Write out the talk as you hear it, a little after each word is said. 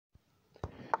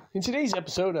In today's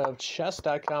episode of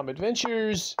Chess.com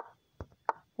Adventures,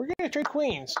 we're going to trade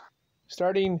queens,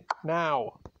 starting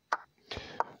now.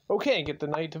 Okay, get the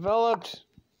knight developed,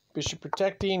 bishop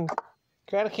protecting.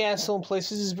 Got a castle in place.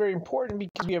 This is very important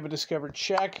because we have a discovered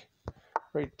check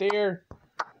right there.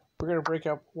 We're going to break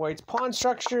up white's pawn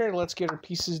structure, and let's get our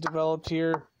pieces developed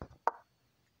here.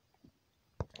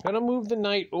 I'm going to move the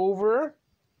knight over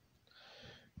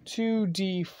to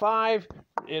d5.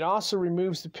 It also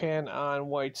removes the pawn on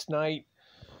white's knight.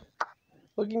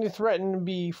 Looking to threaten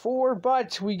b4,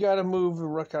 but we got to move the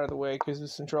rook out of the way because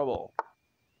it's in trouble.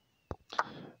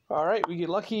 Alright, we get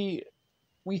lucky.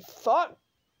 We thought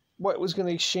white was going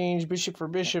to exchange bishop for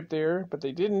bishop there, but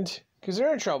they didn't because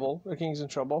they're in trouble. The king's in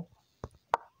trouble.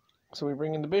 So we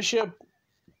bring in the bishop.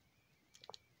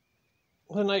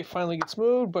 The knight finally gets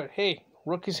moved, but hey,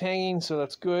 rook is hanging, so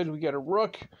that's good. We got a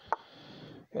rook.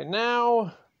 And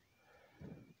now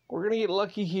we're going to get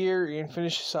lucky here and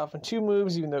finish this off in 2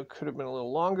 moves, even though it could have been a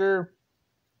little longer.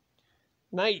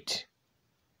 Knight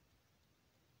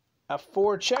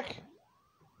f4 check,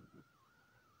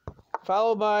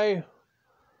 followed by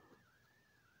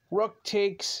rook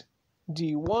takes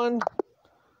d1.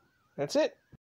 That's it.